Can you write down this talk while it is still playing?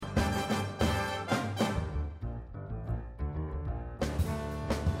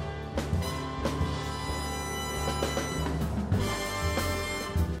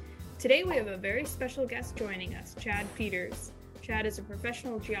Today we have a very special guest joining us, Chad Peters. Chad is a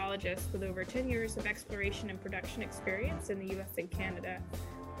professional geologist with over 10 years of exploration and production experience in the US and Canada.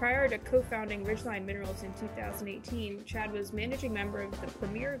 Prior to co-founding Ridgeline Minerals in 2018, Chad was managing member of the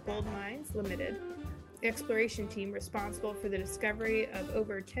Premier Gold Mines Limited exploration team responsible for the discovery of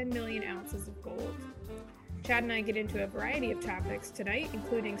over 10 million ounces of gold. Chad and I get into a variety of topics tonight,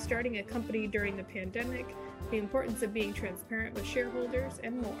 including starting a company during the pandemic, the importance of being transparent with shareholders,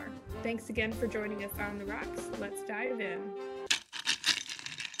 and more. Thanks again for joining us on The Rocks. Let's dive in.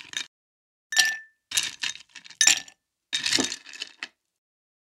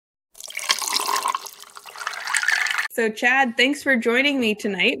 So Chad, thanks for joining me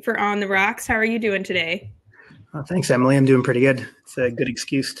tonight for On The Rocks. How are you doing today? Thanks, Emily. I'm doing pretty good. It's a good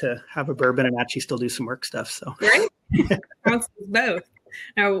excuse to have a bourbon and actually still do some work stuff. So right, both.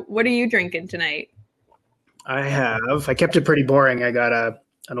 Now, what are you drinking tonight? I kept it pretty boring. I got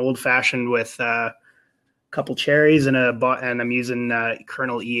an old fashioned with a couple cherries and I'm using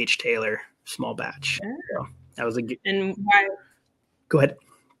Colonel E.H. Taylor small batch. Oh. So that was and why? Go ahead.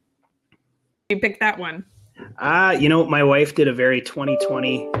 You picked that one. My wife did a very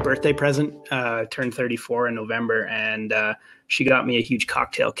 2020 birthday present, turned 34 in November, and she got me a huge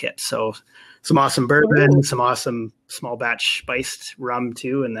cocktail kit. So some awesome bourbon, some awesome small batch spiced rum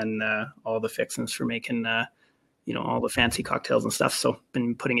too, and then all the fixings for making, all the fancy cocktails and stuff. So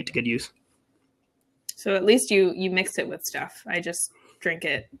been putting it to good use. So at least you mix it with stuff. I just drink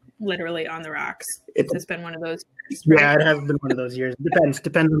it literally on the rocks. It's been one of those years, right? Yeah, it has been one of those years. Depends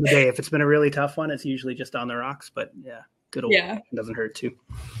on the day. If it's been a really tough one, it's usually just on the rocks. But yeah, good old doesn't hurt too.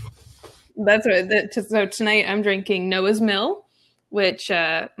 That's what. So tonight I'm drinking Noah's Mill, which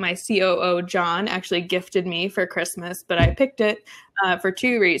my COO John actually gifted me for Christmas. But I picked it for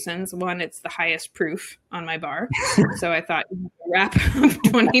two reasons. One, it's the highest proof on my bar, so I thought wrap up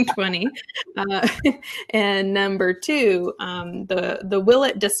 2020. And number two, the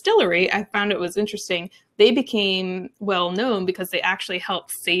Willet Distillery, I found it was interesting. They became well known because they actually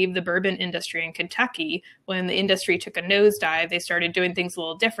helped save the bourbon industry in Kentucky. When the industry took a nosedive, they started doing things a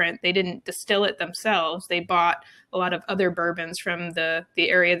little different. They didn't distill it themselves. They bought a lot of other bourbons from the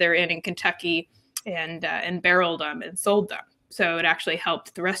area they're in Kentucky and barreled them and sold them. So it actually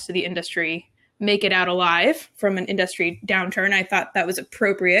helped the rest of the industry make it out alive from an industry downturn. I thought that was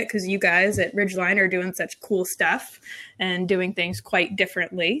appropriate because you guys at Ridgeline are doing such cool stuff and doing things quite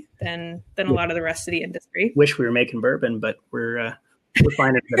differently than a lot of the rest of the industry. Wish we were making bourbon, but we're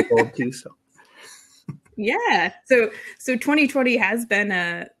finding it gold too. So yeah, so 2020 has been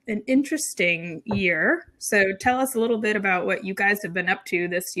an interesting year. So tell us a little bit about what you guys have been up to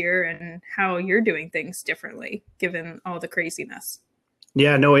this year and how you're doing things differently given all the craziness.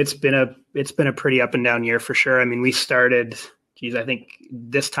 Yeah, no, it's been a pretty up and down year for sure. I mean, we started, I think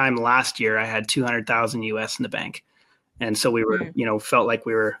this time last year I had 200,000 US in the bank. And so we were, felt like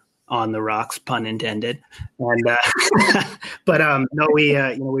we were on the rocks, pun intended. And,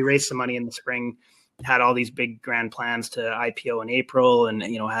 we raised some money in the spring, had all these big grand plans to IPO in April and,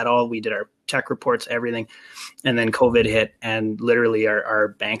 we did our tech reports, everything. And then COVID hit and literally our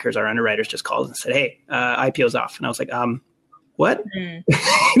bankers, our underwriters just called and said, hey, IPO's off. And I was like, what?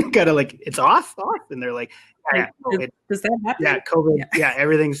 Kind of like, it's off? And they're like, does that happen? Yeah, COVID. Yeah,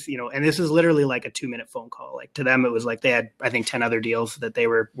 everything's, and this is literally like a 2-minute phone call. Like to them, it was like they had, I think, 10 other deals that they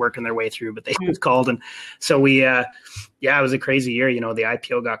were working their way through, but they just called. And so it was a crazy year. The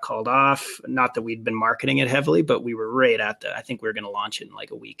IPO got called off. Not that we'd been marketing it heavily, but we were right at I think we were going to launch it in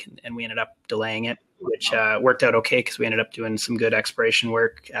like a week. And we ended up delaying it, which worked out okay because we ended up doing some good exploration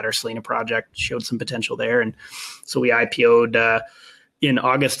work at our Salina project, showed some potential there. And so we IPO'd in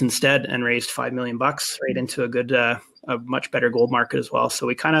August instead and raised $5 million right into a much better gold market as well. So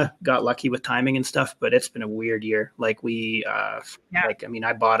we kind of got lucky with timing and stuff, but it's been a weird year. Like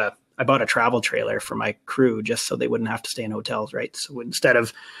I bought a travel trailer for my crew just so they wouldn't have to stay in hotels, right? So instead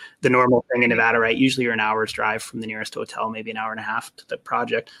of the normal thing in Nevada, right, usually you're an hour's drive from the nearest hotel, maybe an hour and a half to the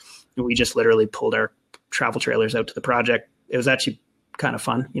project. And we just literally pulled our travel trailers out to the project. It was actually kind of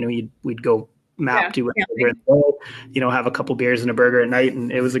fun. We'd go map, do whatever, have a couple beers and a burger at night,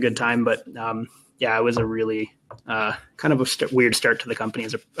 and it was a good time. But it was a really kind of a weird start to the company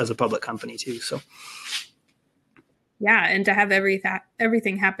as a public company too. So yeah, and to have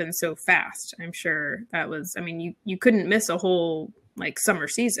everything happen so fast, I'm sure that was. I mean, you couldn't miss a whole like summer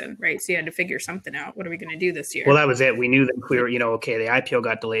season, right? So you had to figure something out. What are we going to do this year? Well, that was it. We knew that we were, okay, the IPO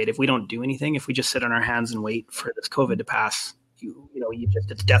got delayed. If we don't do anything, if we just sit on our hands and wait for this COVID to pass,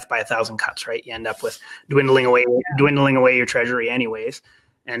 it's death by 1,000 cuts, right? You end up with dwindling away your treasury anyways.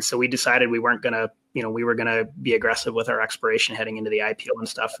 And so we decided we weren't going to we were going to be aggressive with our exploration heading into the IPO and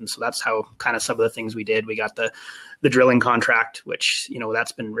stuff. And so that's how kind of some of the things we did. We got the drilling contract, which,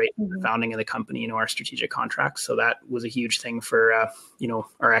 that's been right from the founding of the company, our strategic contract. So that was a huge thing for,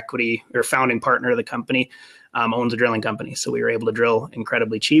 our equity or founding partner of the company owns a drilling company. So we were able to drill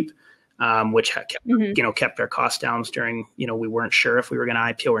incredibly cheap, which kept our costs down during, we weren't sure if we were going to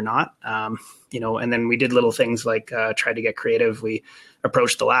IPO or not. And then we did little things like tried to get creative. We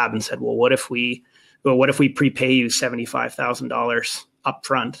approached the lab and said, well, what if we prepay you $75,000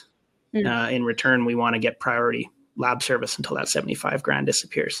 upfront? In return, we want to get priority lab service until that $75,000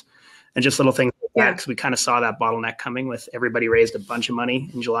 disappears. And just little things like that, because we kind of saw that bottleneck coming with everybody raised a bunch of money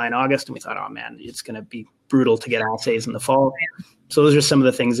in July and August. And we thought, oh man, it's going to be brutal to get assays in the fall. So those are some of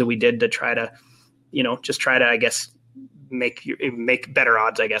the things that we did to try to, I guess, make better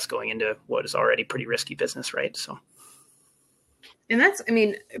odds, I guess, going into what is already pretty risky business, right? So. And that's,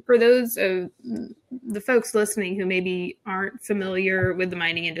 for those of the folks listening who maybe aren't familiar with the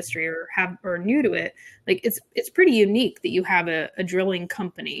mining industry or are new to it, like it's pretty unique that you have a drilling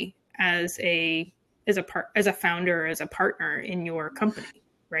company as a founder, as a partner in your company,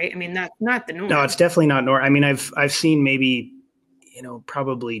 right? That's not the norm. No, it's definitely not norm. I've seen maybe,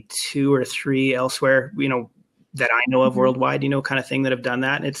 probably 2 or 3 elsewhere, that I know of worldwide, kind of thing that have done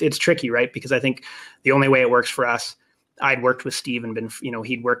that. It's tricky, right? Because I think the only way it works for us, I'd worked with Steve and been,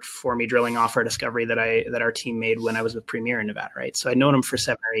 he'd worked for me drilling off our discovery that our team made when I was with Premier in Nevada, right? So I'd known him for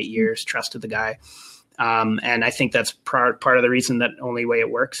 7 or 8 years, trusted the guy. And I think that's part of the reason that only way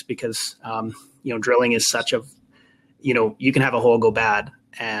it works, because, drilling is such a, you can have a hole go bad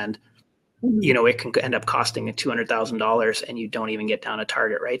and, it can end up costing $200,000 and you don't even get down a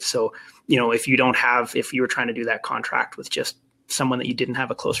target, right? So, if you were trying to do that contract with just someone that you didn't have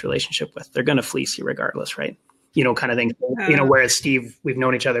a close relationship with, they're going to fleece you regardless, right? Kind of thing. Whereas Steve, we've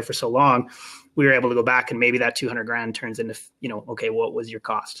known each other for so long, we were able to go back and maybe that $200,000 turns into, okay, what was your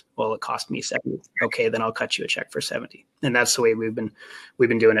cost? Well, it cost me 70. Okay, then I'll cut you a check for 70. And that's the way we've been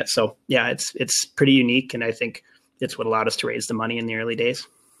doing it. So yeah, it's pretty unique. And I think it's what allowed us to raise the money in the early days.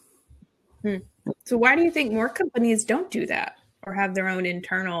 So why do you think more companies don't do that or have their own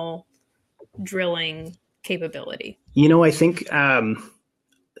internal drilling capability? I think,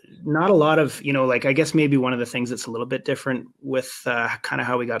 not a lot of, I guess maybe one of the things that's a little bit different with kind of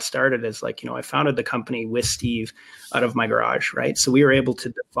how we got started is I founded the company with Steve out of my garage, right? So we were able to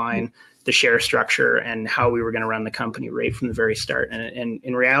define the share structure and how we were going to run the company right from the very start. And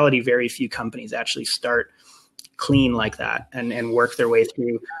in reality, very few companies actually start clean like that and work their way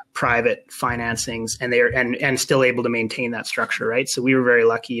through private financings and still able to maintain that structure, right? So we were very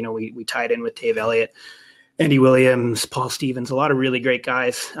lucky, we tied in with Dave Elliott, Andy Williams, Paul Stevens, a lot of really great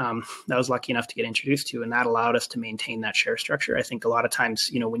guys that I was lucky enough to get introduced to, and that allowed us to maintain that share structure. I think a lot of times,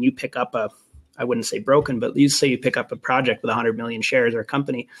 when you pick up I wouldn't say broken, but you say you pick up a project with 100 million shares or a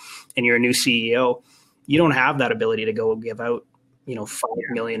company and you're a new CEO, you don't have that ability to go give out, 5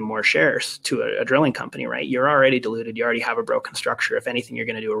 million more shares to a drilling company, right? You're already diluted. You already have a broken structure. If anything, you're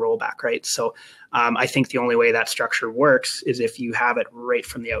going to do a rollback, right? So I think the only way that structure works is if you have it right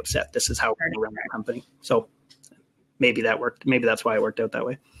from the outset. This is how we're going to run the company. So maybe that worked. Maybe that's why it worked out that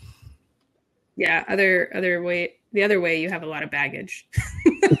way. Yeah. The other way, you have a lot of baggage.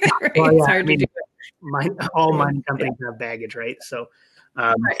 Right? Well, yeah, it's hard to do it. All mining companies have baggage, right? So,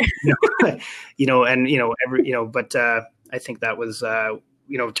 but I think that was, to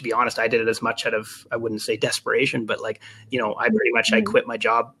be honest, I did it as much out of, I wouldn't say desperation, but I pretty much, I quit my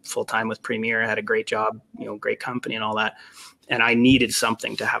job full time with Premier. I had a great job, great company and all that. And I needed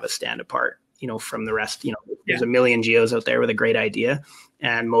something to have us stand apart, from the rest. There's a million geos out there with a great idea.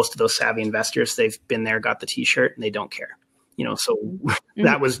 And most of those savvy investors, they've been there, got the t-shirt, and they don't care. So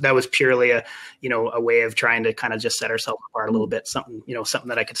that was purely a way of trying to kind of just set ourselves apart a little bit, something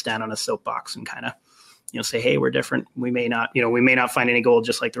that I could stand on a soapbox and kind of, say, hey, we're different. We may not find any gold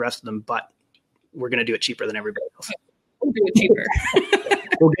just like the rest of them, but we're going to do it cheaper than everybody else. We'll do it cheaper.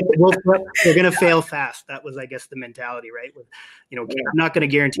 We're going to fail fast. That was, I guess, the mentality, right? I'm not going to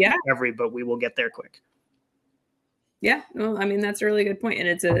guarantee recovery, but we will get there quick. Yeah. Well, that's a really good point. And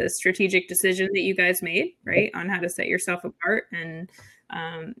it's a strategic decision that you guys made, right, on how to set yourself apart. And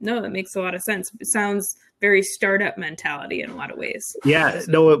no, it makes a lot of sense. It sounds very startup mentality in a lot of ways. Yeah.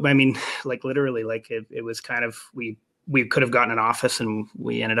 No, literally, it was kind of, we could have gotten an office and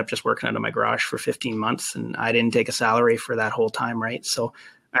we ended up just working out of my garage for 15 months and I didn't take a salary for that whole time. Right. So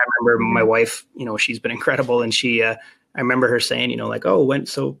I remember my wife, she's been incredible and she I remember her saying, like, oh,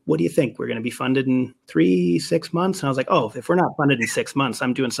 so what do you think? We're going to be funded in 3-6 months? And I was like, oh, if we're not funded in 6 months,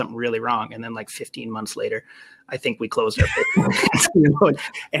 I'm doing something really wrong. And then like 15 months later, I think we closed our business.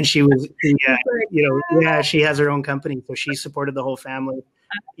 And she was, she has her own company. So she supported the whole family,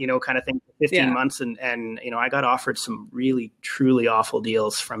 kind of thing for 15 months. And, I got offered some really, truly awful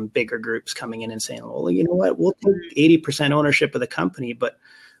deals from bigger groups coming in and saying, well, you know what, we'll take 80% ownership of the company, but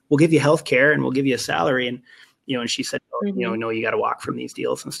we'll give you healthcare and we'll give you a salary. And she said, no, you got to walk from these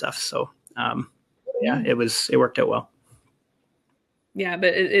deals and stuff. So, it worked out well. Yeah,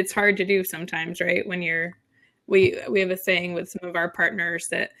 but it's hard to do sometimes, right? When we have a saying with some of our partners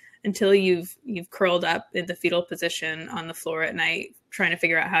that until you've curled up in the fetal position on the floor at night, trying to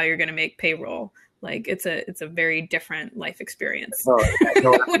figure out how you're going to make payroll, like it's a very different life experience.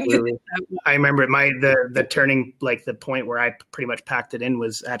 I remember the turning, like the point where I pretty much packed it in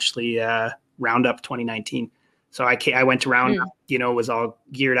was actually Roundup 2019. So I went to Roundup, was all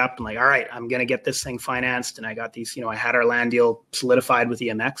geared up and like, all right, I'm going to get this thing financed. And I got these, I had our land deal solidified with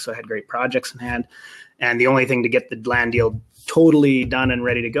EMX. So I had great projects in hand. And the only thing to get the land deal totally done and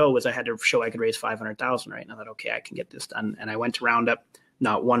ready to go was I had to show I could raise 500,000, right? And I thought, okay, I can get this done. And I went to Roundup,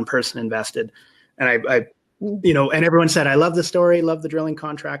 not one person invested. And I and everyone said, I love the story, love the drilling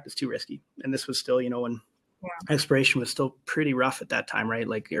contract. It's too risky. And this was still, when exploration was still pretty rough at that time, right?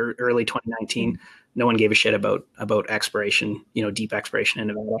 Like early 2019, no one gave a shit about exploration, deep exploration in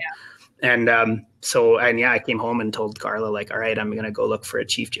Nevada. And I came home and told Carla, like, all right, I'm going to go look for a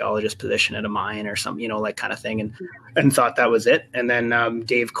chief geologist position at a mine or something, like kind of thing. And thought that was it. And then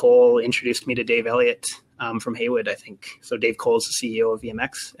Dave Cole introduced me to Dave Elliott from Haywood, I think. So Dave Cole's the CEO of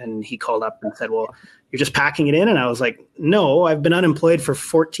EMX, and he called up and said, well, you're just packing it in? And I was like, no, I've been unemployed for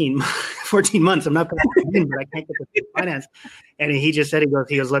 14 months. I'm not going to put it in, but I can't get the finance. And he just said,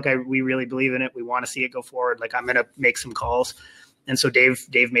 he goes, look, we really believe in it. We want to see it go forward. Like, I'm going to make some calls. And so Dave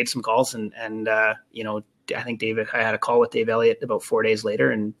made some calls and I think I had a call with Dave Elliott about 4 days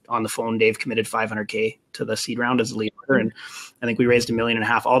later, and on the phone, Dave committed $500K to the seed round as a lead order. And I think we raised $1.5 million.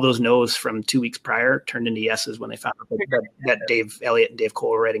 All those no's from 2 weeks prior turned into yeses when they found out that Dave Elliott and Dave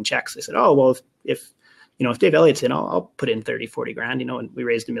Cole were writing checks. They said, oh, well, if Dave Elliott's in, I'll put in 30-40 grand, and we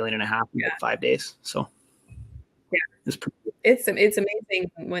raised $1.5 million in like 5 days. So it's amazing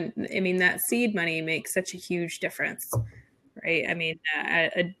when, that seed money makes such a huge difference. Right. I mean,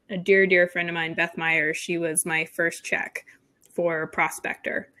 a dear friend of mine, Beth Meyer, she was my first check for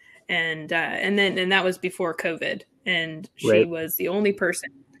Prospector. And that was before COVID. And she was the only person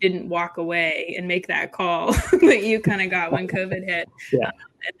who didn't walk away and make that call that you kind of got when COVID hit. Yeah.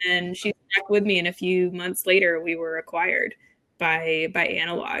 And then she stuck with me. And a few months later, we were acquired by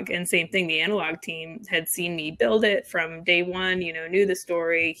Analog. And same thing, the Analog team had seen me build it from day one, knew the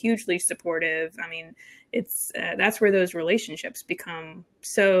story, hugely supportive. I mean, it's that's where those relationships become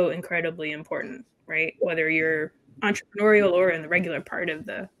so incredibly important, right? Whether you're entrepreneurial or in the regular part of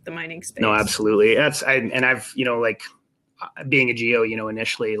the mining space. No, absolutely. I've being a geo,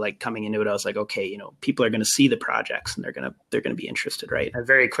 initially like coming into it, I was like, okay, people are going to see the projects and they're going to be interested, right? I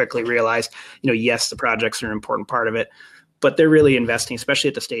very quickly realized, yes, the projects are an important part of it, but they're really investing, especially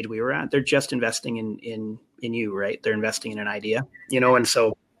at the stage we were at. They're just investing in you, right? They're investing in an idea, and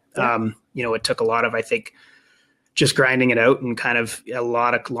so. It took a lot of, I think, just grinding it out and kind of a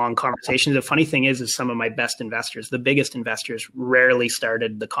lot of long conversations. The funny thing is some of my best investors, the biggest investors, rarely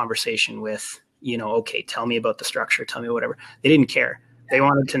started the conversation with, okay, tell me about the structure, tell me whatever. They didn't care. They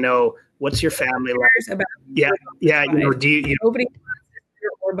wanted to know, what's your family like? Yeah. Do you nobody wants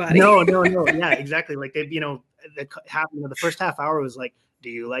your body. No. Yeah, exactly. Like the first half hour was like, do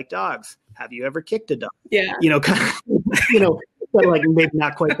you like dogs? Have you ever kicked a dog? Yeah. But like maybe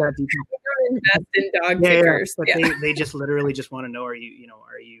not quite that deep. They don't invest in dog kickers. But they just literally just want to know, are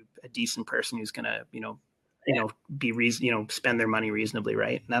you a decent person who's gonna, be spend their money reasonably,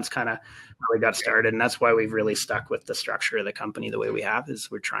 right? And that's kind of how we got started. And that's why we've really stuck with the structure of the company the way we have, is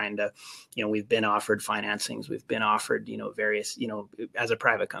we're trying to, we've been offered financings, we've been offered, various, as a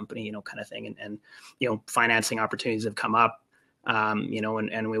private company, kind of thing. And financing opportunities have come up,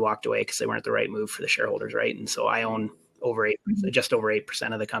 and we walked away because they weren't the right move for the shareholders, right? And so I own just over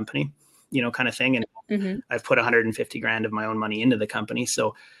 8% of the company, kind of thing. And I've put 150 grand of my own money into the company.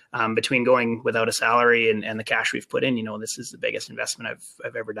 So between going without a salary and the cash we've put in, this is the biggest investment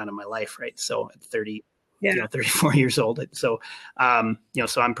I've ever done in my life. Right. So at 34 years old. So,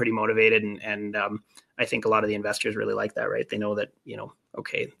 so I'm pretty motivated and I think a lot of the investors really like that, right? They know that,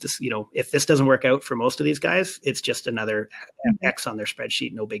 okay, this, if this doesn't work out for most of these guys, it's just another X on their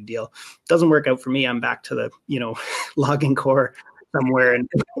spreadsheet. No big deal. Doesn't work out for me. I'm back to the, logging core somewhere in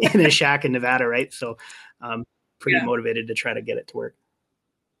a shack in Nevada. Right. So, pretty motivated to try to get it to work.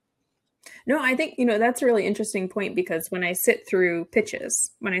 No, I think, that's a really interesting point, because when I sit through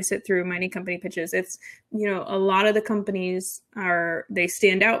mining company pitches, it's, a lot of the companies they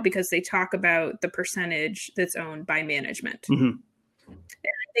stand out because they talk about the percentage that's owned by management. Mm-hmm.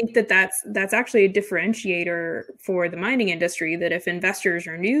 I think that's actually a differentiator for the mining industry, that if investors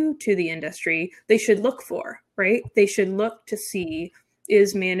are new to the industry, they should look for, right? They should look to see,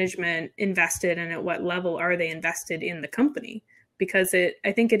 is management invested, and at what level are they invested in the company? Because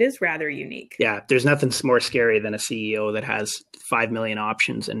I think it is rather unique. Yeah, there's nothing more scary than a CEO that has 5 million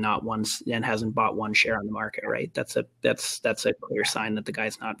options and hasn't bought one share on the market, right? That's a clear sign that the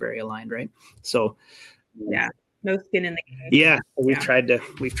guy's not very aligned, right? So, yeah, no skin in the game. Yeah, we've tried to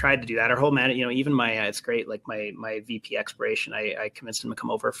do that. Our whole man, even my it's great. Like my VP exploration, I convinced him to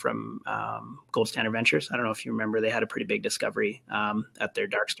come over from Gold Standard Ventures. I don't know if you remember, they had a pretty big discovery at their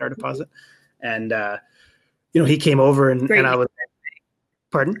Dark Star deposit, and he came over and I was.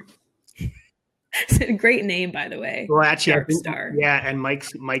 Pardon? Great name, by the way. Well, actually, Dark Star. Yeah, and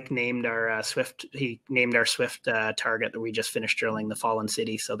Mike named our Swift. He named our Swift target that we just finished drilling, the Fallen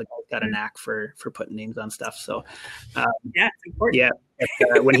City. So the guy's got a knack for putting names on stuff. So yeah, it's important.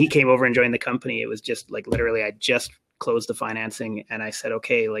 Yeah, when he came over and joined the company, it was just like literally I just closed the financing, and I said,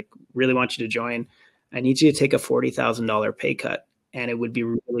 okay, like really want you to join. I need you to take a $40,000 pay cut. And it would be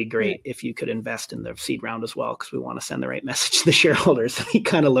really great if you could invest in the seed round as well, because we want to send the right message to the shareholders. He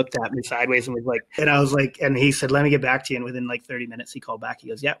kind of looked at me sideways and was like, and I was like, and he said, let me get back to you. And within like 30 minutes, he called back. He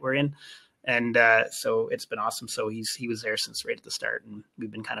goes, yeah, we're in. And so it's been awesome. So he was there since right at the start, and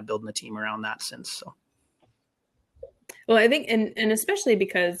we've been kind of building the team around that since. So. Well, I think, and especially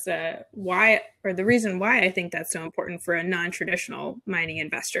because the reason why I think that's so important for a non-traditional mining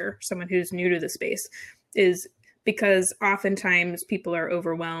investor, someone who's new to the space, is because oftentimes people are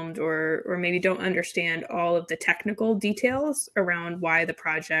overwhelmed or maybe don't understand all of the technical details around why the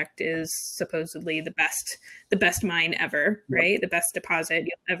project is supposedly the best mine ever, right? The best deposit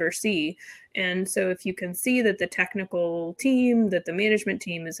you'll ever see. And so if you can see that the technical team, that the management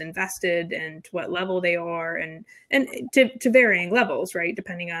team is invested, and to what level they are, and to varying levels, right?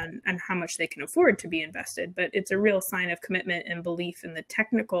 Depending on how much they can afford to be invested. But it's a real sign of commitment and belief in the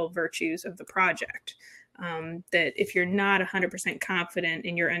technical virtues of the project. That if you're not 100% confident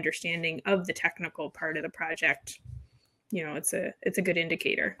in your understanding of the technical part of the project, it's a good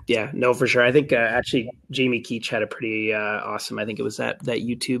indicator. Yeah, no, for sure. I think actually Jamie Keach had a pretty awesome, I think it was that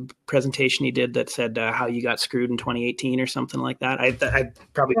YouTube presentation he did that said how you got screwed in 2018 or something like that. I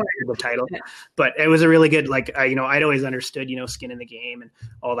probably remember the title, but it was a really good, like, I'd always understood, skin in the game and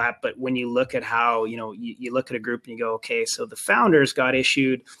all that. But when you look at how, you look at a group and you go, okay, so the founders got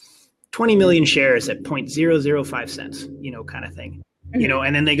issued 20 million shares at 0.005 cents, kind of thing,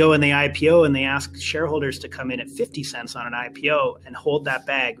 and then they go and they IPO and they ask shareholders to come in at 50 cents on an IPO and hold that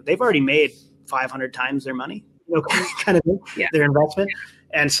bag. They've already made 500 times their money, kind of thing, their investment.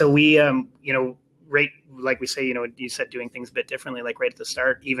 And so we, right, like we say, you said doing things a bit differently, like right at the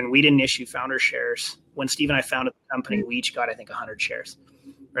start, even we didn't issue founder shares. When Steve and I founded the company, we each got, I think, 100 shares.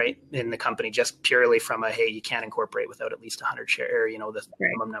 Right, in the company, just purely from hey, you can't incorporate without at least 100 share, the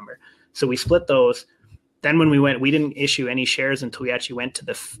minimum number. So we split those. Then when we didn't issue any shares until we actually went to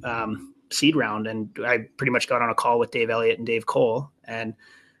the seed round, and I pretty much got on a call with Dave Elliott and Dave Cole and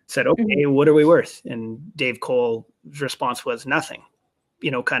said, okay, what are we worth? And Dave Cole's response was nothing,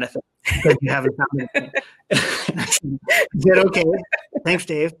 kind of thing. Because you haven't found anything. I said, okay, thanks,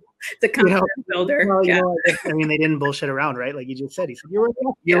 Dave. The confidence builder. Well, I mean, they didn't bullshit around, right? Like you just said, he said,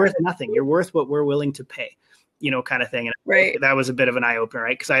 you're worth nothing. You're worth what we're willing to pay, kind of thing. And right. That was a bit of an eye opener,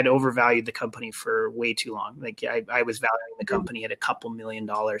 right? Because I had overvalued the company for way too long. Like I was valuing the company at a couple $1 million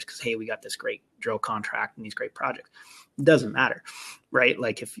because, hey, we got this great drill contract and these great projects. It doesn't matter, right?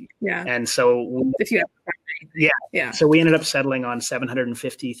 Like and so if you have, So we ended up settling on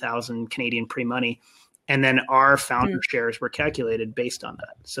 750,000 Canadian pre-money. And then our founder shares were calculated based on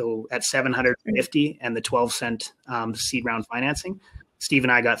that. So at 750 and the 12 cent seed round financing, Steve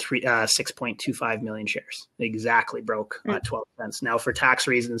and I got 6.25 million shares. Exactly broke 12 cents. Now for tax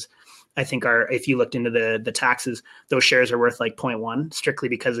reasons, I think if you looked into the taxes, those shares are worth like 0.1 strictly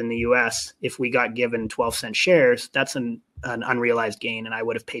because in the US, if we got given 12 cent shares, that's an unrealized gain. And I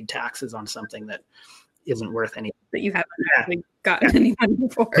would have paid taxes on something that isn't worth anything. That you haven't actually gotten any money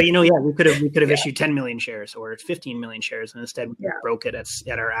before. But we could have issued 10 million shares or 15 million shares, and instead we broke it at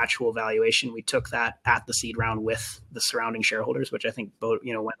our actual valuation. We took that at the seed round with the surrounding shareholders, which I think both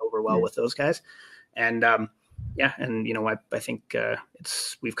went over well with those guys. And I think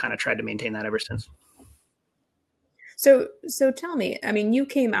we've kind of tried to maintain that ever since. So tell me, I mean, you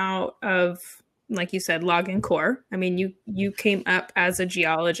came out of like you said, Login Core. I mean, you came up as a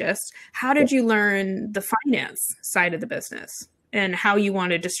geologist. How did you learn the finance side of the business and how you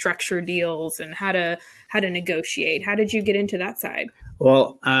wanted to structure deals and how to negotiate? How did you get into that side?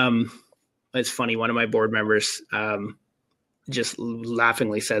 Well, it's funny. One of my board members just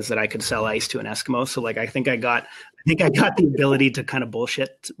laughingly says that I could sell ice to an Eskimo. So like, I think I got the ability to kind of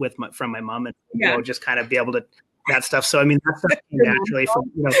bullshit from my mom and just kind of be able to that stuff. So I mean, that stuff came naturally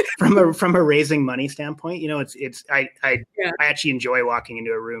from a raising money standpoint. I actually enjoy walking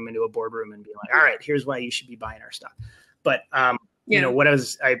into a boardroom and being like, all right, here's why you should be buying our stuff. But I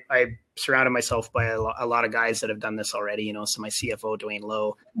surrounded myself by a lot of guys that have done this already. So my CFO Dwayne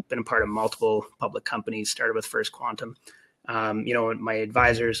Lowe, been a part of multiple public companies, started with First Quantum. My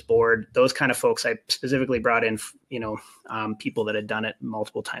advisors board, those kind of folks, I specifically brought in, people that had done it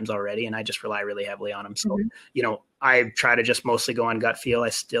multiple times already, and I just rely really heavily on them. So, I try to just mostly go on gut feel. I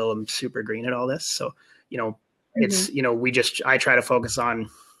still am super green at all this. So, I try to focus on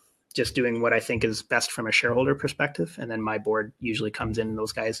just doing what I think is best from a shareholder perspective. And then my board usually comes in and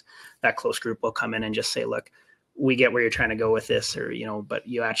those guys, that close group will come in and just say, look, we get where you're trying to go with this, or, but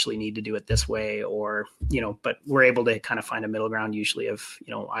you actually need to do it this way, or, but we're able to kind of find a middle ground usually of,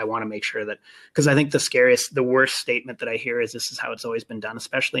 I want to make sure that, because I think the worst statement that I hear is this is how it's always been done,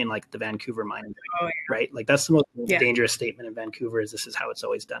 especially in like the Vancouver mining, right? Like that's the most dangerous statement in Vancouver is this is how it's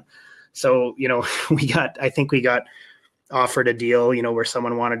always done. So, I think we got offered a deal, where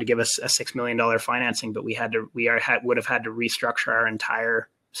someone wanted to give us a $6 million financing, but would have had to restructure our entire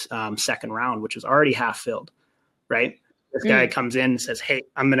second round, which was already half filled. Right. This guy comes in and says, hey,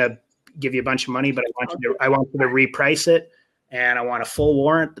 I'm going to give you a bunch of money, but I want you to reprice it. And I want a full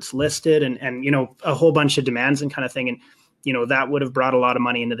warrant that's listed and, a whole bunch of demands and kind of thing. And, that would have brought a lot of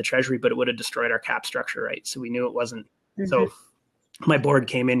money into the treasury, but it would have destroyed our cap structure. Right. So we knew it wasn't. So my board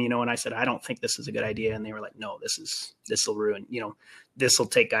came in, and I said, I don't think this is a good idea. And they were like, no, this will ruin, this will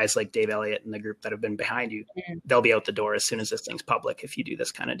take guys like Dave Elliott and the group that have been behind you. They'll be out the door as soon as this thing's public if you do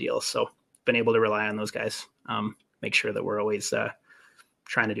this kind of deal. So been able to rely on those guys, make sure that we're always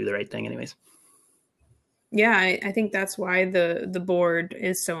trying to do the right thing anyways. Yeah, I think that's why the board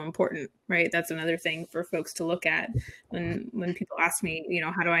is so important, right? That's another thing for folks to look at when people ask me,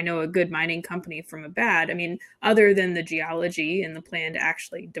 how do I know a good mining company from a bad? I mean, other than the geology and the plan to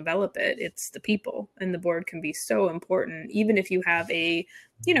actually develop it, it's the people, and the board can be so important. Even if you have an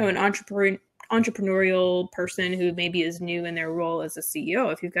entrepreneurial person who maybe is new in their role as a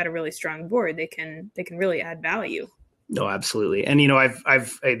CEO, if you've got a really strong board, they can really add value. No, absolutely. And,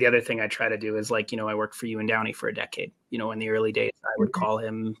 I've the other thing I try to do is like, I worked for Ewan Downey for a decade, in the early days, I would call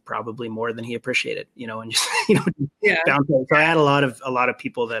him probably more than he appreciated, and just, So I had a lot of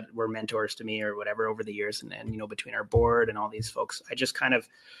people that were mentors to me or whatever over the years. And between our board and all these folks, I just kind of,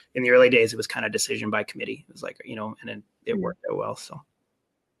 in the early days, it was kind of decision by committee. It was like, and it worked out well.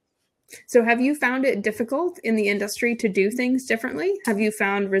 So have you found it difficult in the industry to do things differently? Have you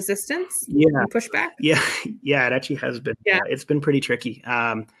found resistance? Pushback? Yeah, it actually has been. Yeah. It's been pretty tricky.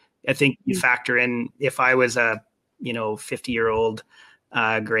 I think you factor in, if I was a, 50-year-old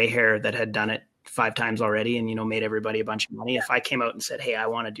gray hair that had done it 5 times already and, made everybody a bunch of money. If I came out and said, hey, I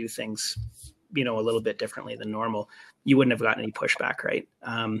want to do things, a little bit differently than normal, you wouldn't have gotten any pushback, right?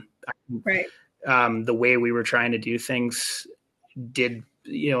 Right. The way we were trying to do things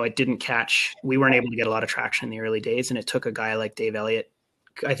it didn't catch. We weren't able to get a lot of traction in the early days, and it took a guy like Dave Elliott,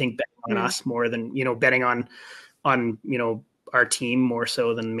 I think, betting on us more than betting on our team more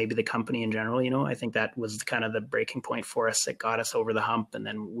so than maybe the company in general. I think that was kind of the breaking point for us that got us over the hump, and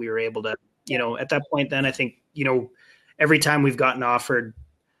then we were able to at that point. Then I think every time we've gotten offered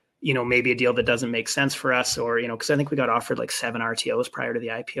maybe a deal that doesn't make sense for us, or because I think we got offered like 7 RTOs prior to the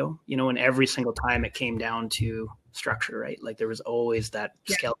IPO, and every single time it came down to structure, right? Like there was always that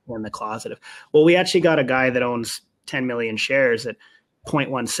skeleton in the closet of, well, we actually got a guy that owns 10 million shares at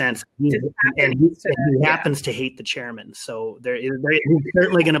 0.1 cents, and he happens to hate the chairman, so he's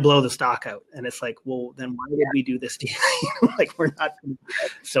certainly going to blow the stock out. And it's like, well, then why did we do this deal? Like we're not.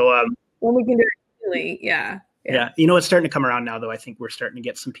 So well, we can do it really, yeah. It's starting to come around now, though. I think we're starting to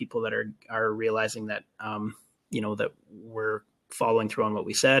get some people that are realizing that that we're following through on what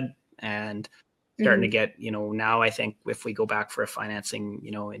we said, and starting to get, now I think if we go back for a financing,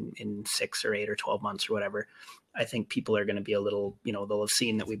 in 6 or 8 or 12 months or whatever, I think people are going to be a little, they'll have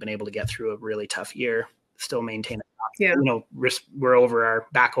seen that we've been able to get through a really tough year, still maintain we're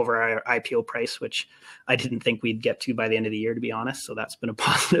back over our IPO price, which I didn't think we'd get to by the end of the year, to be honest. So that's been a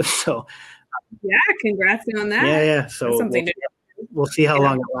positive. So congrats on that. Yeah. So we'll see how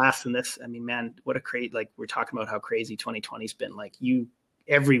long it lasts in this. I mean, man, what a we're talking about how crazy 2020's been. Like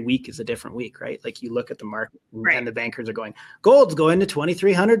every week is a different week, right? Like you look at the market and the bankers are going, gold's going to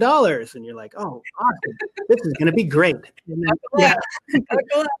 $2,300. And you're like, oh, awesome. This is going to be great. And then,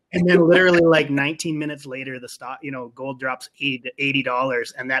 and then literally like 19 minutes later, the stock, gold drops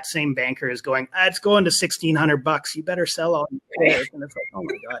 $80. And that same banker is going, it's going to $1,600. You better sell all your shares. And it's like, oh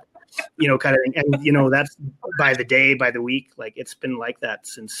my God, kind of thing. And, that's by the day, by the week, like it's been like that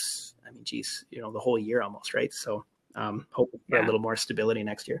since, the whole year almost. Right. So, hoping for a little more stability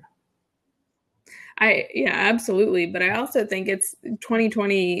next year. Absolutely. But I also think it's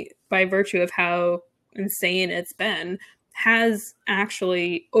 2020, by virtue of how insane it's been, has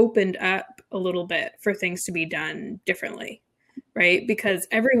actually opened up a little bit for things to be done differently, right? Because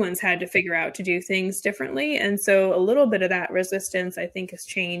everyone's had to figure out to do things differently. And so a little bit of that resistance, I think, has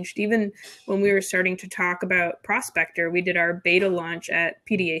changed. Even when we were starting to talk about Prospector, we did our beta launch at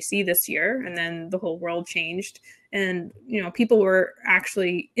PDAC this year, and then the whole world changed. And, people were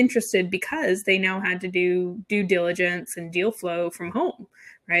actually interested because they now had to do due diligence and deal flow from home,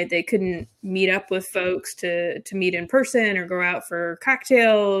 right? They couldn't meet up with folks to meet in person or go out for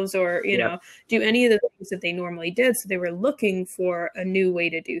cocktails or, do any of the things that they normally did. So they were looking for a new way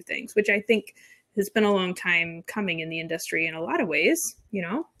to do things, which I think has been a long time coming in the industry in a lot of ways.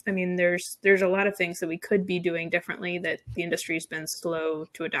 There's a lot of things that we could be doing differently that the industry has been slow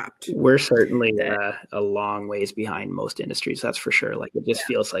to adopt. We're certainly a long ways behind most industries. That's for sure. Like it just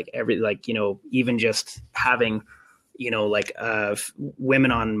feels like even just having,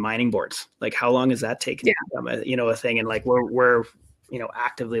 women on mining boards, like how long has that taken to become a thing? And like we're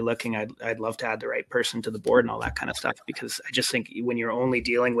actively looking. I'd love to add the right person to the board and all that kind of stuff, because I just think when you're only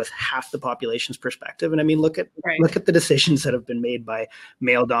dealing with half the population's perspective, and look at the decisions that have been made by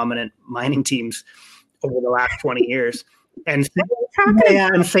male dominant mining teams over the last 20 years. And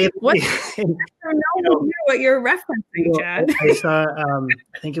say what? I don't know what you're referencing, Chad. I saw,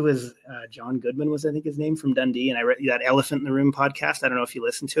 I think it was John Goodman was, I think, his name, from Dundee, and I read that Elephant in the Room podcast. I don't know if you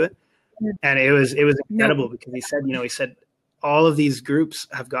listened to it, and it was incredible because he said all of these groups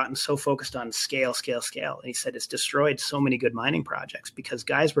have gotten so focused on scale. And he said it's destroyed so many good mining projects because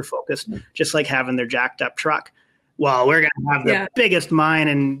guys were focused, just like having their jacked up truck. Well, we're going to have the biggest mine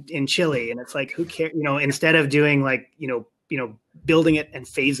in Chile. And it's like, who cares? Instead of doing building it and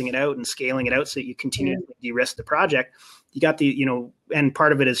phasing it out and scaling it out so that you continue to de-risk the project, you got and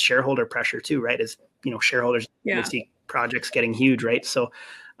part of it is shareholder pressure too, right? Is, shareholders see projects getting huge, right? So,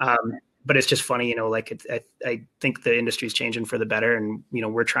 but it's just funny, I think the industry is changing for the better, and,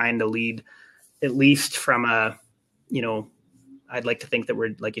 we're trying to lead, at least from I'd like to think that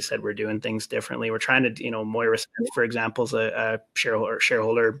we're, like you said, we're doing things differently. We're trying to, Moira Smith, for example, is a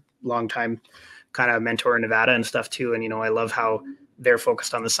shareholder, longtime kind of mentor in Nevada and stuff too. And, I love how they're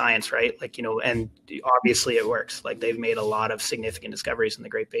focused on the science, right? Like, and obviously it works. Like they've made a lot of significant discoveries in the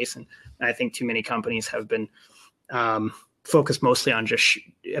Great Basin. And I think too many companies have been, focused mostly on just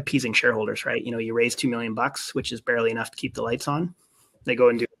appeasing shareholders, right? You raise $2 million, which is barely enough to keep the lights on. They go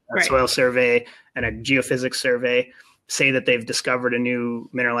and do a soil survey and a geophysics survey, say that they've discovered a new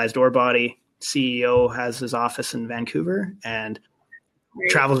mineralized ore body. CEO has his office in Vancouver and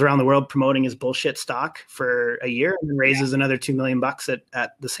travels around the world promoting his bullshit stock for a year and then raises another $2 million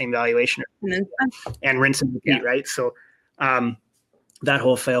at the same valuation and rinse and repeat, right? So, that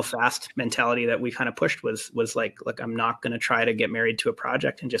whole fail fast mentality that we kind of pushed was like, look, I'm not going to try to get married to a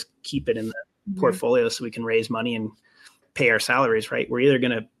project and just keep it in the portfolio so we can raise money and pay our salaries, right? We're either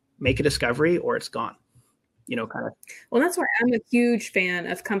going to make a discovery or it's gone, kind of. Well, that's why I'm a huge fan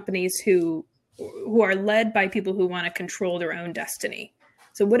of companies who are led by people who want to control their own destiny.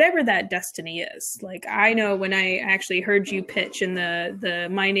 So whatever that destiny is, like I know when I actually heard you pitch in the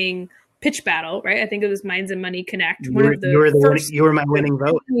mining pitch battle, right? I think it was Mines and Money Connect. You were my winning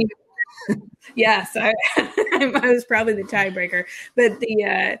vote. Yes, I was probably the tiebreaker. But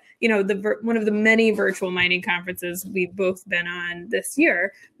one of the many virtual mining conferences we've both been on this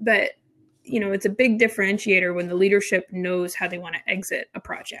year. But it's a big differentiator when the leadership knows how they want to exit a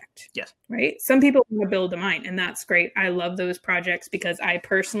project. Yes. Right. Some people want to build a mine, and that's great. I love those projects because I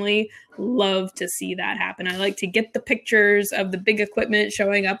personally love to see that happen. I like to get the pictures of the big equipment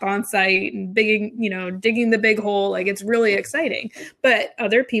showing up on site and digging the big hole. Like it's really exciting. But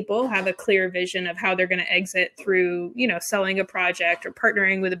other people have a clear vision of how they're going to exit through, selling a project or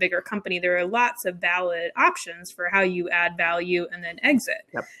partnering with a bigger company. There are lots of valid options for how you add value and then exit.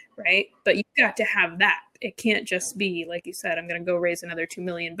 Yep. Right. But you've got to have that. It can't just be, like you said, I'm going to go raise another $2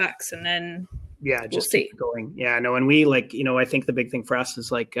 million and then just keep going. Yeah, no. And we I think the big thing for us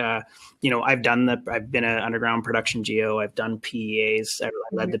is like, I've been an underground production geo. I've done PEAs. I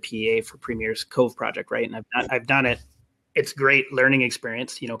led the PEA for Premier's Cove project. Right. And I've done it it's great learning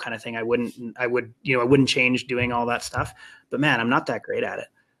experience, kind of thing. I wouldn't change doing all that stuff, but man, I'm not that great at it.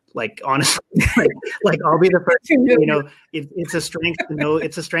 Like, honestly, like I'll be the first, it's a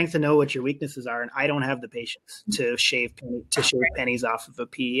strength to know, what your weaknesses are. And I don't have the patience to shave pennies off of a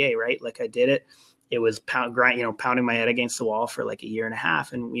PEA, right? Like I did it. It was pounding my head against the wall for like a year and a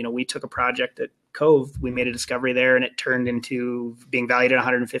half. And, we took a project at Cove, we made a discovery there, and it turned into being valued at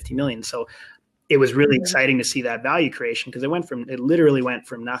 150 million. So it was really exciting to see that value creation, because it literally went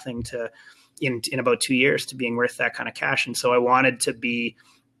from nothing to in about 2 years to being worth that kind of cash. And so I wanted to be,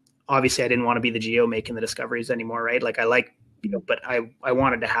 obviously I didn't want to be the geo making the discoveries anymore, right? Like but I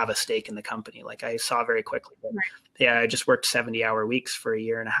wanted to have a stake in the company. Like I saw very quickly that, I just worked 70-hour weeks for a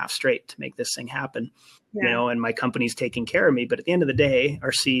year and a half straight to make this thing happen, and my company's taking care of me. But at the end of the day,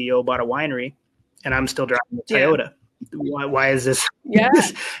 our CEO bought a winery and I'm still driving a Toyota. Why is this,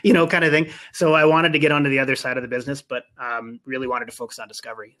 kind of thing. So I wanted to get onto the other side of the business, but really wanted to focus on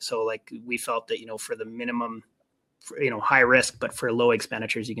discovery. So like we felt that, for the minimum, high risk, but for low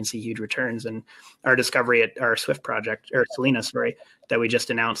expenditures, you can see huge returns. And our discovery at our Swift project, or Selena, that we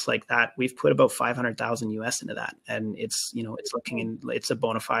just announced, like that, we've put about 500,000 US into that. And it's, it's a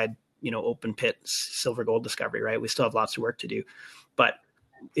bona fide, open pit silver gold discovery, right? We still have lots of work to do, but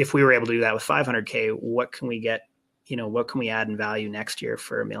if we were able to do that with 500K, what can we get, what can we add in value next year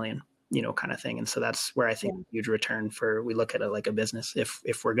for $1 million? Kind of thing. And so that's where I think huge return we look at it like a business.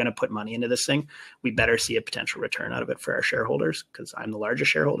 If we're going to put money into this thing, we better see a potential return out of it for our shareholders, because I'm the largest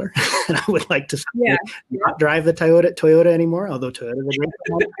shareholder and I would like to not drive the Toyota anymore, although Toyota is a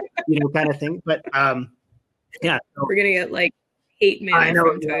great kind of thing. But we're going to get like hate mail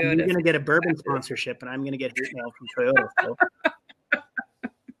from Toyota. You're going to get a bourbon sponsorship and I'm going to get hate mail from Toyota. So.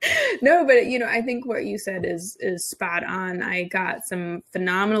 No, but I think what you said is spot on. I got some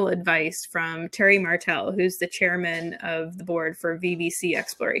phenomenal advice from Terry Martell, who's the chairman of the board for VVC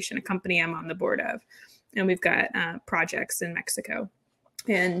Exploration, a company I'm on the board of. And we've got projects in Mexico.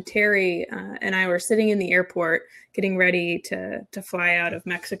 And Terry and I were sitting in the airport getting ready to fly out of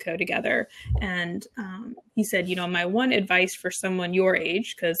Mexico together. And he said, my one advice for someone your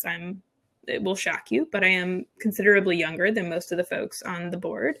age, because it will shock you, but I am considerably younger than most of the folks on the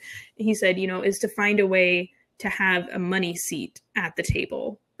board. He said, is to find a way to have a money seat at the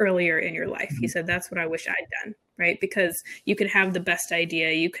table earlier in your life. He said, that's what I wish I'd done, right? Because you can have the best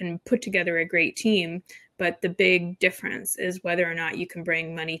idea, you can put together a great team, but the big difference is whether or not you can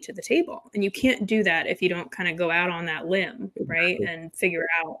bring money to the table. And you can't do that if you don't kind of go out on that limb, right? And figure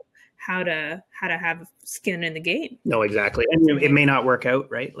out how to have skin in the game. No, exactly. And it may not work out,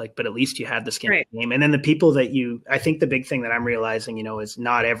 right? Like, but at least you had the skin in the game. And then the people that I think the big thing that I'm realizing, is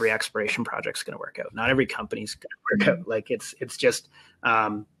not every exploration project's going to work out. Not every company's going to work out. Like it's just,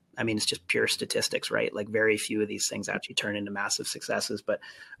 it's just pure statistics, right? Like very few of these things actually turn into massive successes. But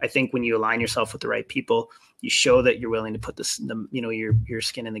I think when you align yourself with the right people, you show that you're willing to put your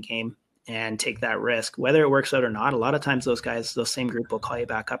skin in the game and take that risk, whether it works out or not. A lot of times those same group will call you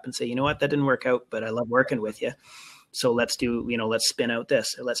back up and say, that didn't work out, but I love working with you. So let's spin out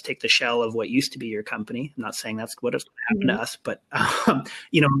this, or let's take the shell of what used to be your company. I'm not saying that's what has happened to us, but,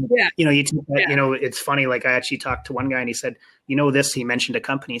 you take that, it's funny. Like I actually talked to one guy and he said, he mentioned a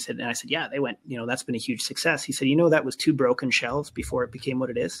company. He said, and I said, yeah, they went, that's been a huge success. He said, that was 2 broken shells before it became what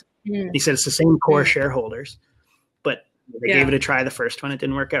it is. He said, it's the same core shareholders, but they gave it a try the first one. It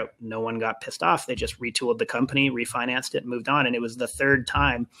didn't work out. No one got pissed off. They just retooled the company, refinanced it, moved on. And it was the third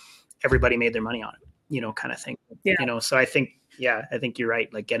time everybody made their money on it, kind of thing. Yeah. So I think you're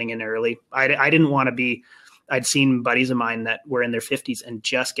right. Like getting in early. I didn't want to be, I'd seen buddies of mine that were in their 50s and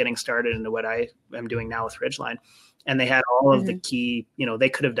just getting started into what I am doing now with Ridgeline. And they had all of the key, they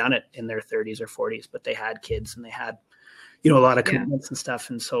could have done it in their 30s or 40s, but they had kids and they had, a lot of commitments and stuff.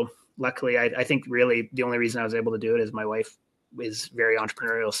 And so luckily, I think really the only reason I was able to do it is my wife is very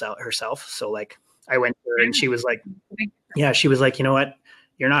entrepreneurial herself. So like I went to her and she was like, you know what,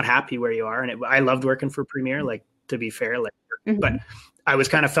 you're not happy where you are. And I loved working for Premier, like to be fair, but I was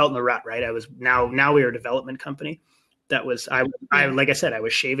kind of felt in the rut, right? I was now we were a development company that was, I like I said, I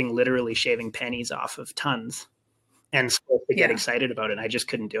was literally shaving pennies off of tons and supposed to get excited about it. And I just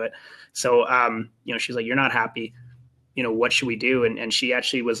couldn't do it. So, she's like, you're not happy. What should we do? And she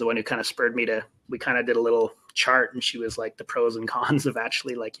actually was the one who kind of spurred me we kind of did a little chart and she was like the pros and cons of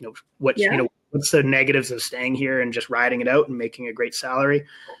actually like, what's the negatives of staying here and just riding it out and making a great salary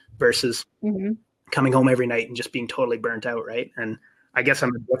versus coming home every night and just being totally burnt out. Right. And I guess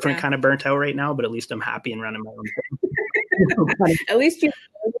I'm a different kind of burnt out right now, but at least I'm happy and running my own thing. At least you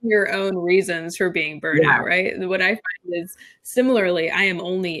know your own reasons for being burnt out, right? What I find is similarly, I am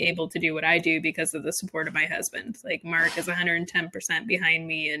only able to do what I do because of the support of my husband. Like Mark is 110% behind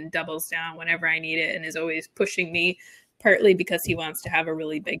me and doubles down whenever I need it and is always pushing me, partly because he wants to have a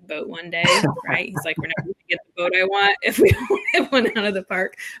really big boat one day, right? He's like, we're not going to get the boat I want if we don't get one out of the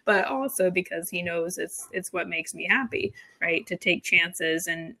park, but also because he knows it's what makes me happy, right? To take chances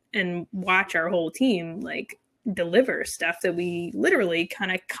and watch our whole team like deliver stuff that we literally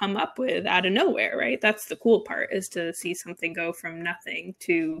kind of come up with out of nowhere, right? That's the cool part, is to see something go from nothing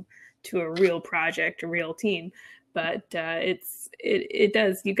to a real project, a real team. But it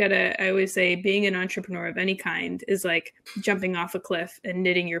does. You gotta, I always say, being an entrepreneur of any kind is like jumping off a cliff and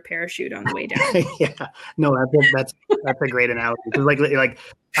knitting your parachute on the way down. Yeah, no, that's a great analogy. Because like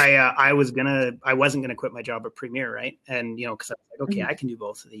I wasn't gonna quit my job at Premier, right? And because I was like, okay, I can do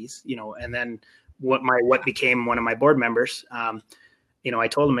both of these, and then what became one of my board members, I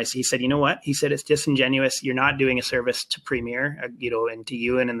told him, he said, you know what? He said, it's disingenuous. You're not doing a service to Premier, and to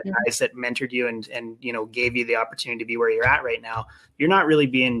you and the guys that mentored you and gave you the opportunity to be where you're at right now. You're not really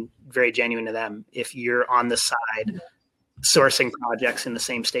being very genuine to them if you're on the side sourcing projects in the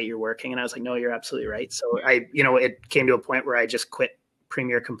same state you're working. And I was like, no, you're absolutely right. So it came to a point where I just quit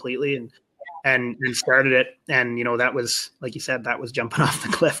Premier completely and started it. And, that was, like you said, that was jumping off the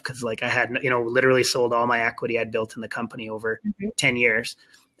cliff. Cause like I had, literally sold all my equity I'd built in the company over 10 years,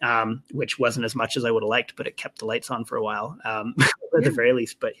 which wasn't as much as I would have liked, but it kept the lights on for a while, at the very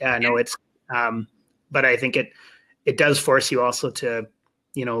least. But yeah, no, it's, but I think it does force you also to,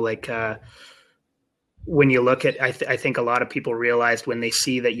 when you look at, I think a lot of people realized when they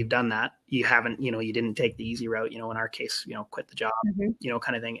see that you've done that, you haven't, you didn't take the easy route, in our case, quit the job,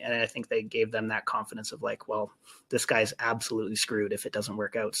 kind of thing. And I think they gave them that confidence of like, well, this guy's absolutely screwed if it doesn't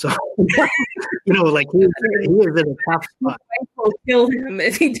work out. So, like he is in a tough spot. Will kill him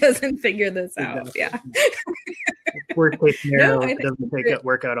if he doesn't figure this out. Yeah. Worst case scenario, if it doesn't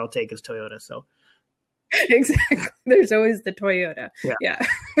work out, I'll take his Toyota. So. Exactly. There's always the Toyota. Yeah.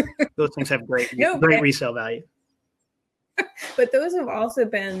 Those things have great resale value. But those have also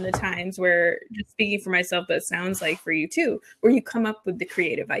been the times where, just speaking for myself, that sounds like for you too, where you come up with the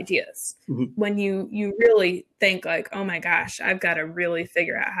creative ideas. When you really think like, oh my gosh, I've got to really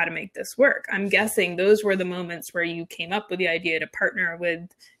figure out how to make this work. I'm guessing those were the moments where you came up with the idea to partner with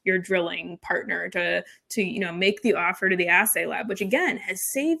your drilling partner to make the offer to the assay lab, which again has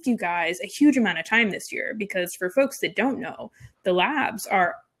saved you guys a huge amount of time this year, because for folks that don't know, the labs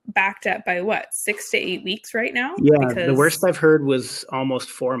are backed up by 6 to 8 weeks right now? Yeah, the worst I've heard was almost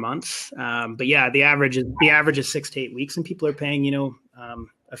 4 months. But yeah, the average is 6 to 8 weeks, and people are paying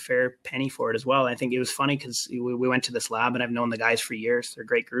a fair penny for it as well. I think it was funny because we went to this lab, and I've known the guys for years. They're a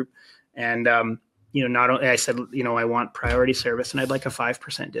great group, and not only I said I want priority service, and I'd like a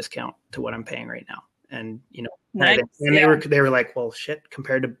 5% discount to what I'm paying right now, and nice. And they were like, well, shit,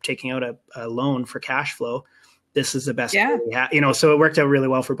 compared to taking out a loan for cash flow, this is the best. So it worked out really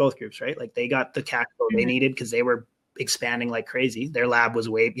well for both groups, right? Like they got the cash flow they needed because they were expanding like crazy. Their lab was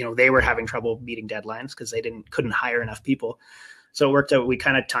they were having trouble meeting deadlines because they couldn't hire enough people. So it worked out. We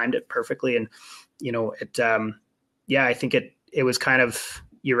kind of timed it perfectly. And, I think it was kind of,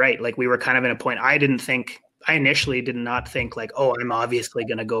 you're right. Like we were kind of in a point. I initially did not think like, oh, I'm obviously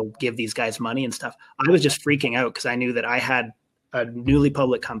going to go give these guys money and stuff. I was just freaking out because I knew that I had a newly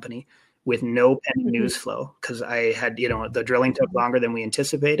public company with no pending news flow, because I had, the drilling took longer than we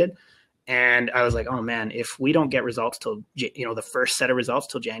anticipated. And I was like, oh man, if we don't get results till, the first set of results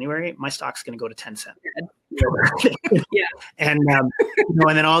till January, my stock's going to go to 10 cents. Yeah. And,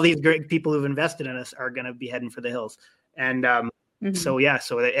 and then all these great people who've invested in us are going to be heading for the hills. And so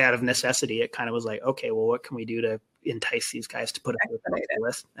out of necessity, it kind of was like, okay, well, what can we do to entice these guys to put it on the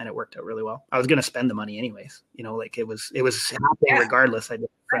list? And it worked out really well. I was going to spend the money anyways, it was happening regardless. I just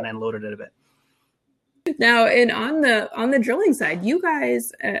front end loaded it a bit. Now, and on the drilling side, you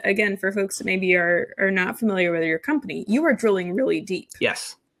guys, again, for folks that maybe are not familiar with your company, you are drilling really deep.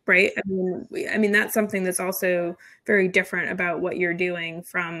 Yes. Right. I mean, that's something that's also very different about what you're doing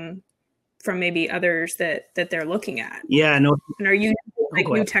from maybe others that they're looking at. Yeah. No. And are you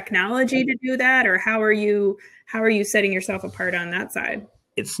new technology to do that, or how are you setting yourself apart on that side?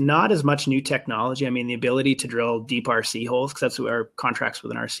 It's not as much new technology. I mean, the ability to drill deep RC holes, because that's our contracts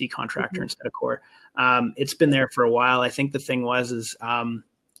with an RC contractor instead of core. It's been there for a while. I think the thing is,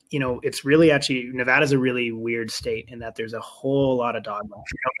 it's really actually, Nevada's a really weird state in that there's a whole lot of dogma.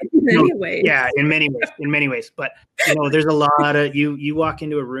 In many ways. Yeah, in many ways. But, there's a lot of, you walk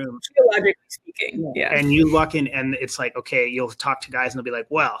into a room. Geologically speaking, yeah. And you walk in and it's like, okay, you'll talk to guys and they'll be like,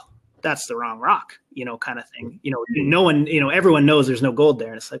 well, that's the wrong rock, kind of thing. No one, everyone knows there's no gold there.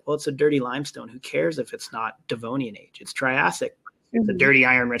 And it's like, well, it's a dirty limestone. Who cares if it's not Devonian age? It's Triassic. It's a dirty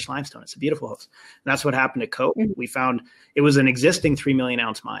iron-rich limestone. It's a beautiful host. And that's what happened at Cote. We found it was an existing 3 million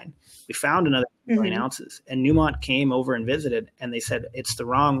ounce mine. We found another 3 million ounces, and Newmont came over and visited, and they said, it's the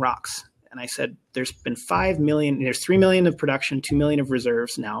wrong rocks. And I said, there's been 5 million, there's 3 million of production, 2 million of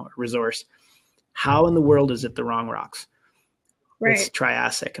reserves now, resource. How in the world is it the wrong rocks? Right. It's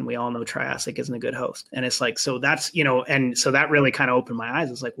Triassic, and we all know Triassic isn't a good host. And it's like, so that's, and so that really kind of opened my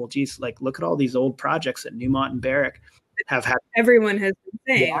eyes. It's like, well, geez, like, look at all these old projects that Newmont and Barrick have had. Everyone has been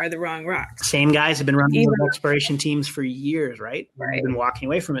saying are the wrong rocks. Same guys have been running those exploration teams for years, right? They've been walking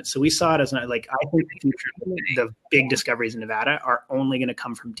away from it. So we saw it as like, I think the future, the big discoveries in Nevada are only going to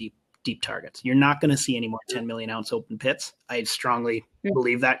come from deep targets. You're not going to see any more 10 million ounce open pits. I strongly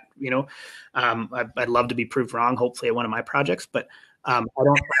believe that, I'd love to be proved wrong, hopefully at one of my projects, but I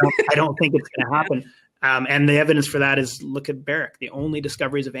don't think it's going to happen. And the evidence for that is, look at Barrick. The only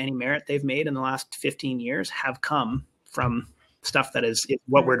discoveries of any merit they've made in the last 15 years have come from stuff that is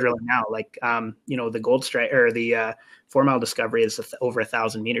what we're drilling now. Like, the Gold Strike or the 4 Mile discovery is over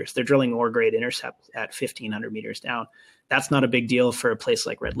 1,000 meters. They're drilling ore grade intercept at 1,500 meters down. That's not a big deal for a place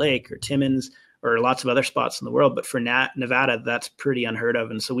like Red Lake or Timmins or lots of other spots in the world. But for Nevada, that's pretty unheard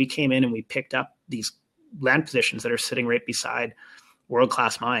of. And so we came in and we picked up these land positions that are sitting right beside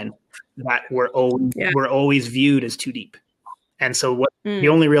world-class mine that were always viewed as too deep. And so what the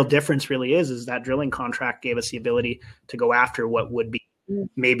only real difference really is that drilling contract gave us the ability to go after what would be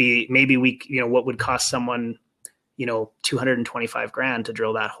maybe we, what would cost someone, $225,000 to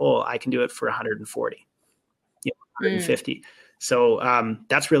drill that hole. I can do it for 140, 150. So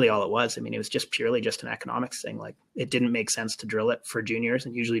that's really all it was. I mean, it was just purely just an economics thing. Like, it didn't make sense to drill it for juniors,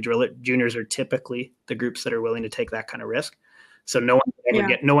 and usually juniors are typically the groups that are willing to take that kind of risk. So no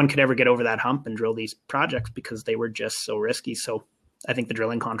one could ever get over that hump and drill these projects because they were just so risky. So I think the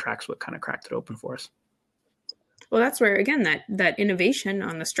drilling contracts what kind of cracked it open for us. Well, that's where, again, that innovation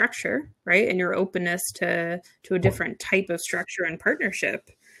on the structure, right, and your openness to a different type of structure and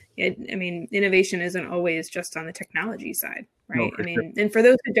partnership. Innovation isn't always just on the technology side, right? No, and for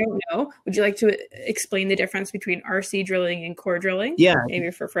those who don't know, would you like to explain the difference between RC drilling and core drilling? Yeah,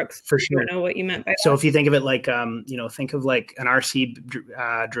 maybe for folks who don't know what you meant by that. So if you think of it like, think of like an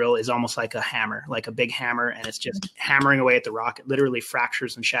RC drill is almost like a hammer, like a big hammer, and it's just hammering away at the rock. It literally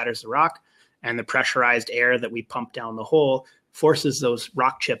fractures and shatters the rock, and the pressurized air that we pump down the hole forces those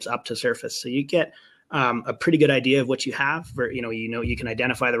rock chips up to surface. So you get a pretty good idea of what you have. You can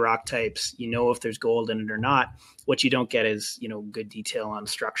identify the rock types. If there's gold in it or not. What you don't get is good detail on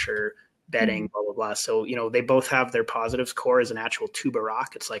structure, bedding, blah blah blah. So they both have their positives. Core is an actual tuba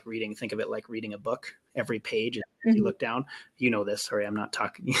rock. It's like think of it like reading a book. Every page, as you look down, this. Sorry, I'm not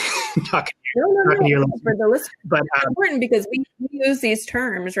talking. talking to your for the listeners. But it's important because we use these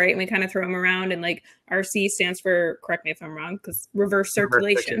terms, right? And we kind of throw them around, and like RC stands for, correct me if I'm wrong, because reverse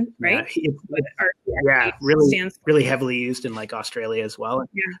circulation, right? Yeah, really heavily used in like Australia as well.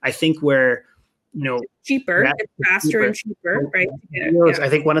 Yeah. I think where cheaper, it's faster and cheaper, right? I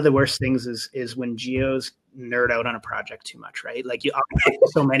think one of the worst things is when geos nerd out on a project too much, right? Like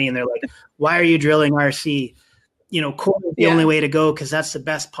so many, and they're like, "Why are you drilling RC?" Core is the only way to go because that's the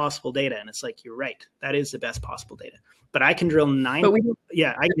best possible data. And it's like, you're right, that is the best possible data. But I can drill 9. I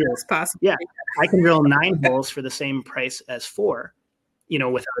can drill 9 holes for the same price as 4,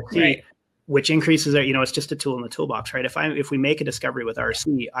 with RC. Right. Which increases our, it's just a tool in the toolbox, right? If we make a discovery with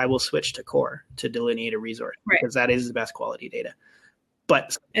RC, I will switch to core to delineate a resource because that is the best quality data.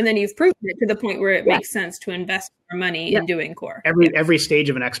 And then you've proven it to the point where it makes sense to invest more money in doing core. Every stage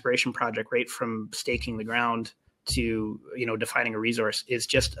of an exploration project, right from staking the ground to defining a resource, is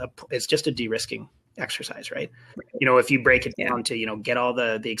just a de-risking exercise, right? If you break it down to get all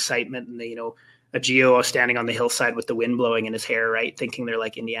the excitement and the a geo standing on the hillside with the wind blowing in his hair, right? Thinking they're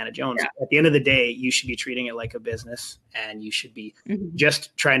like Indiana Jones. Yeah. At the end of the day, you should be treating it like a business, and you should be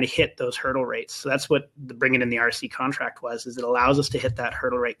just trying to hit those hurdle rates. So that's what bringing in the RC contract is it allows us to hit that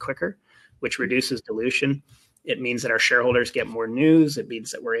hurdle rate quicker, which reduces dilution. It means that our shareholders get more news. It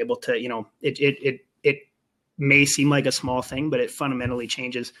means that we're able to, it may seem like a small thing, but it fundamentally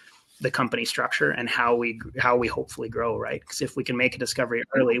changes the company structure and how we hopefully grow, right? Because if we can make a discovery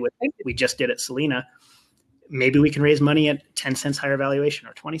early, we just did at Salina, maybe we can raise money at 10 cents higher valuation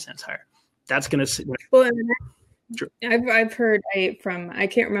or 20 cents higher. That's going to. Well, I've heard from I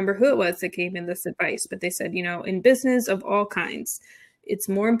can't remember who it was that gave me this advice, but they said, in business of all kinds, it's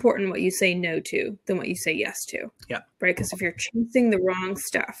more important what you say no to than what you say yes to. Yeah. Right. Because if you're chasing the wrong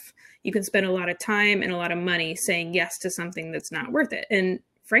stuff, you can spend a lot of time and a lot of money saying yes to something that's not worth it. And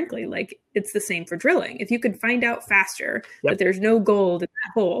frankly, like it's the same for drilling. If you can find out faster that there's no gold in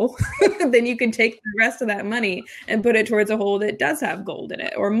that hole, then you can take the rest of that money and put it towards a hole that does have gold in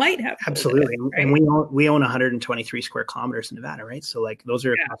it or might have gold absolutely in it, right? And we own 123 square kilometers in Nevada, right? So like those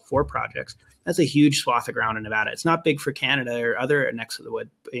are 4 projects. That's a huge swath of ground in Nevada. It's not big for Canada or other next to the wood,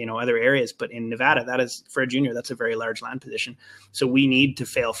 other areas, but in Nevada, that is, for a junior, that's a very large land position. So we need to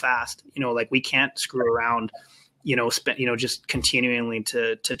fail fast. Like we can't screw around, just continually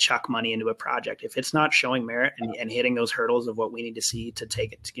to chuck money into a project. If it's not showing merit and hitting those hurdles of what we need to see to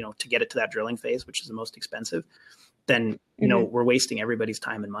take it, to get it to that drilling phase, which is the most expensive, then, we're wasting everybody's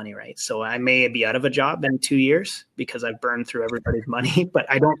time and money, right? So I may be out of a job in 2 years because I've burned through everybody's money, but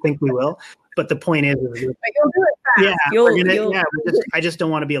I don't think we will. But the point is you'll do it fast. I just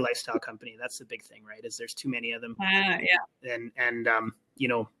don't want to be a lifestyle company. That's the big thing, right? Is there's too many of them. And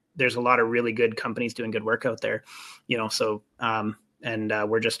there's a lot of really good companies doing good work out there, so,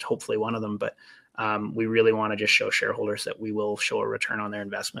 we're just hopefully one of them, but, we really want to just show shareholders that we will show a return on their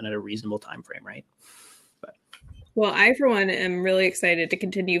investment at a reasonable time frame, right? Well, I, for one, am really excited to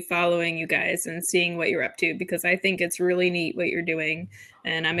continue following you guys and seeing what you're up to, because I think it's really neat what you're doing.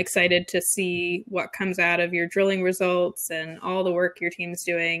 And I'm excited to see what comes out of your drilling results and all the work your team's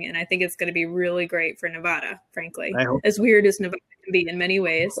doing. And I think it's going to be really great for Nevada, frankly, as weird as Nevada can be in many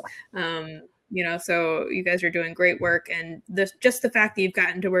ways. So you guys are doing great work. And just the fact that you've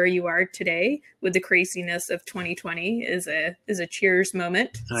gotten to where you are today with the craziness of 2020 is a cheers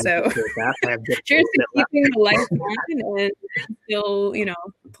moment. So cheers to keeping the lights on and still,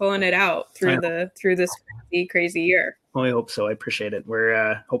 pulling it out through this crazy year. Well, I hope so. I appreciate it.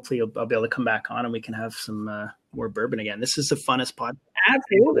 We're hopefully I'll be able to come back on and we can have some more bourbon again. This is the funnest podcast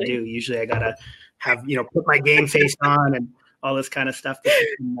Absolutely. to do. Usually I gotta have put my game face on and all this kind of stuff.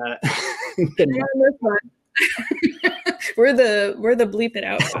 We're the bleep it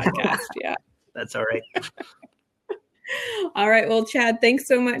out podcast. Yeah, that's all right. All right. Well, Chad, thanks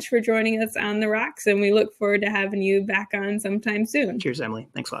so much for joining us on The Rocks, and we look forward to having you back on sometime soon. Cheers, Emily.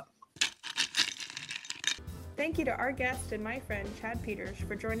 Thanks a lot. Thank you to our guest and my friend Chad Peters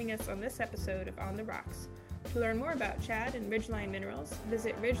for joining us on this episode of On the Rocks. To learn more about Chad and Ridgeline Minerals,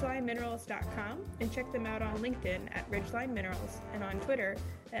 visit ridgelineminerals.com and check them out on LinkedIn at Ridgeline Minerals and on Twitter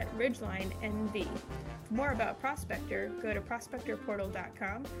at RidgelineNV. For more about Prospector, go to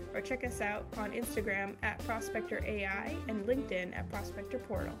prospectorportal.com or check us out on Instagram at ProspectorAI and LinkedIn at Prospector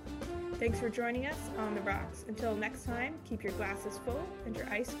Portal. Thanks for joining us on The Rocks. Until next time, keep your glasses full and your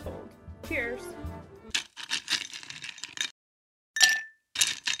ice cold. Cheers!